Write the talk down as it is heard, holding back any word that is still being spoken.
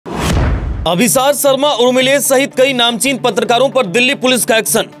अभिसार शर्मा और उर्मिलेश सहित कई नामचीन पत्रकारों पर दिल्ली पुलिस का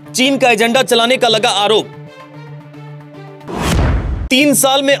एक्शन। चीन का एजेंडा चलाने का लगा आरोप। 3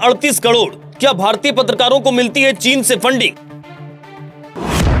 साल में 38 करोड़, क्या भारतीय पत्रकारों को मिलती है चीन से फंडिंग?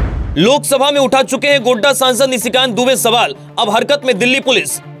 लोकसभा में उठा चुके हैं गोड्डा सांसद निशिकांत दुबे सवाल, अब हरकत में दिल्ली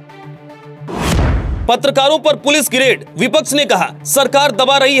पुलिस। पत्रकारों पर पुलिस की रेड, विपक्ष ने कहा सरकार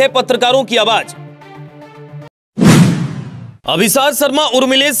दबा रही है पत्रकारों की आवाज। अभिसार शर्मा और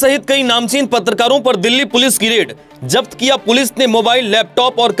उर्मिलेश सहित कई नामचीन पत्रकारों पर दिल्ली पुलिस की रेड, जब्त किया पुलिस ने मोबाइल,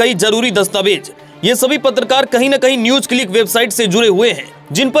 लैपटॉप और कई जरूरी दस्तावेज। ये सभी पत्रकार कहीं न कहीं न्यूज क्लिक वेबसाइट से जुड़े हुए हैं,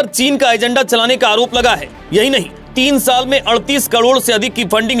 जिन पर चीन का एजेंडा चलाने का आरोप लगा है। यही नहीं, 3 साल में 38 करोड़ से अधिक की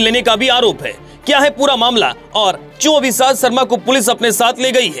फंडिंग लेने का भी आरोप है। क्या है पूरा मामला और क्यों अभिसार शर्मा को पुलिस अपने साथ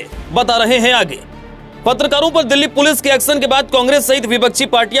ले गई है, बता रहे हैं आगे। पत्रकारों पर दिल्ली पुलिस के एक्शन के बाद कांग्रेस सहित विपक्षी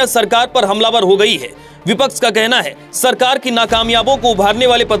पार्टियां सरकार पर हमलावर हो गई है। विपक्ष का कहना है सरकार की नाकामयाबों को उभारने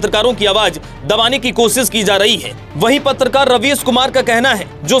वाले पत्रकारों की आवाज दबाने की कोशिश की जा रही है। वहीं पत्रकार रवीश कुमार का कहना है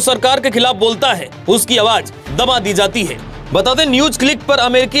जो सरकार के खिलाफ बोलता है उसकी आवाज दबा दी जाती है। बता दें, न्यूज क्लिक पर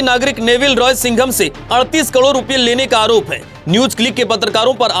अमेरिकी नागरिक नेविल रॉय सिंघम से 38 करोड़ रुपए लेने का आरोप है। न्यूज क्लिक के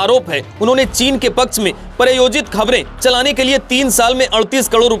पत्रकारों पर आरोप है उन्होंने चीन के पक्ष में प्रायोजित खबरें चलाने के लिए 3 साल में 38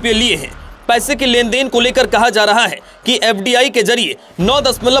 करोड़ रुपए लिए हैं। पैसे के लेन देन को लेकर कहा जा रहा है कि एफडीआई के जरिए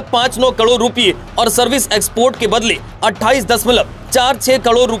 9.59 करोड़ रुपए और सर्विस एक्सपोर्ट के बदले 28.46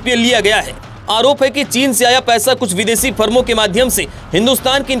 करोड़ रुपए लिया गया है। आरोप है कि चीन से आया पैसा कुछ विदेशी फर्मों के माध्यम से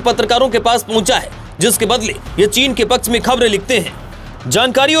हिंदुस्तान के इन पत्रकारों के पास पहुंचा है, जिसके बदले ये चीन के पक्ष में खबरें लिखते हैं।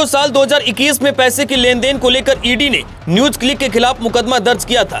 जानकारी हो, साल 2021 में पैसे के लेन देन को लेकर ईडी ने न्यूज क्लिक के खिलाफ मुकदमा दर्ज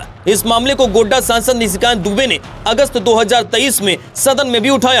किया था। इस मामले को गोड्डा सांसद निशिकांत दुबे ने अगस्त 2023 में सदन में भी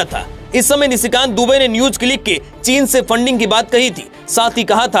उठाया था। इस समय निशिकांत दुबे ने न्यूज क्लिक के चीन से फंडिंग की बात कही थी। साथ ही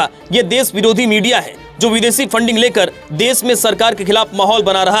कहा था ये देश विरोधी मीडिया है जो विदेशी फंडिंग लेकर देश में सरकार के खिलाफ माहौल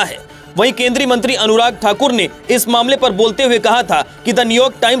बना रहा है। वहीं केंद्रीय मंत्री अनुराग ठाकुर ने इस मामले पर बोलते हुए कहा था कि द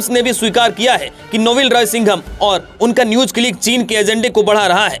न्यूयॉर्क टाइम्स ने भी स्वीकार किया है कि नेविल रॉय सिंघम और उनका न्यूज क्लिक चीन के एजेंडे को बढ़ा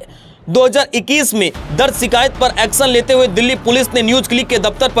रहा है। 2021 में दर्ज शिकायत पर एक्शन लेते हुए दिल्ली पुलिस ने न्यूज क्लिक के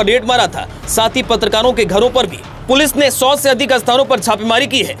दफ्तर पर रेड मारा था। साथ ही पत्रकारों के घरों पर भी पुलिस ने 100 से अधिक स्थानों पर छापेमारी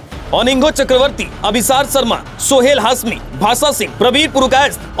की है। अनिंगो चक्रवर्ती, अभिसार शर्मा, सोहेल हाशमी, भाषा सिंह, प्रवीर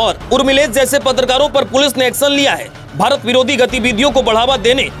पुरकायस्थ और उर्मिलेश जैसे पत्रकारों पर पुलिस ने एक्शन लिया है। भारत विरोधी गतिविधियों को बढ़ावा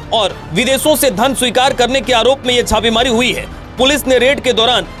देने और विदेशों से धन स्वीकार करने के आरोप में ये छापेमारी हुई है। पुलिस ने रेड के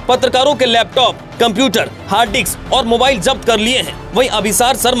दौरान पत्रकारों के लैपटॉप, कंप्यूटर, हार्ड डिस्क और मोबाइल जब्त कर लिए हैं। वहीं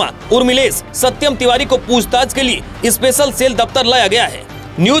अभिसार शर्मा, उर्मिलेश, सत्यम तिवारी को पूछताछ के लिए स्पेशल सेल दफ्तर लाया गया है।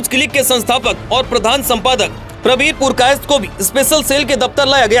 न्यूज क्लिक के संस्थापक और प्रधान संपादक प्रवीर पुरकायस्थ को भी स्पेशल सेल के दफ्तर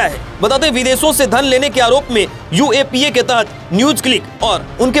लाया गया है। बता दें, विदेशों से धन लेने के आरोप में यूएपीए के तहत न्यूज क्लिक और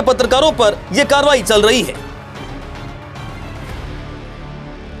उनके पत्रकारों पर यह कार्रवाई चल रही है।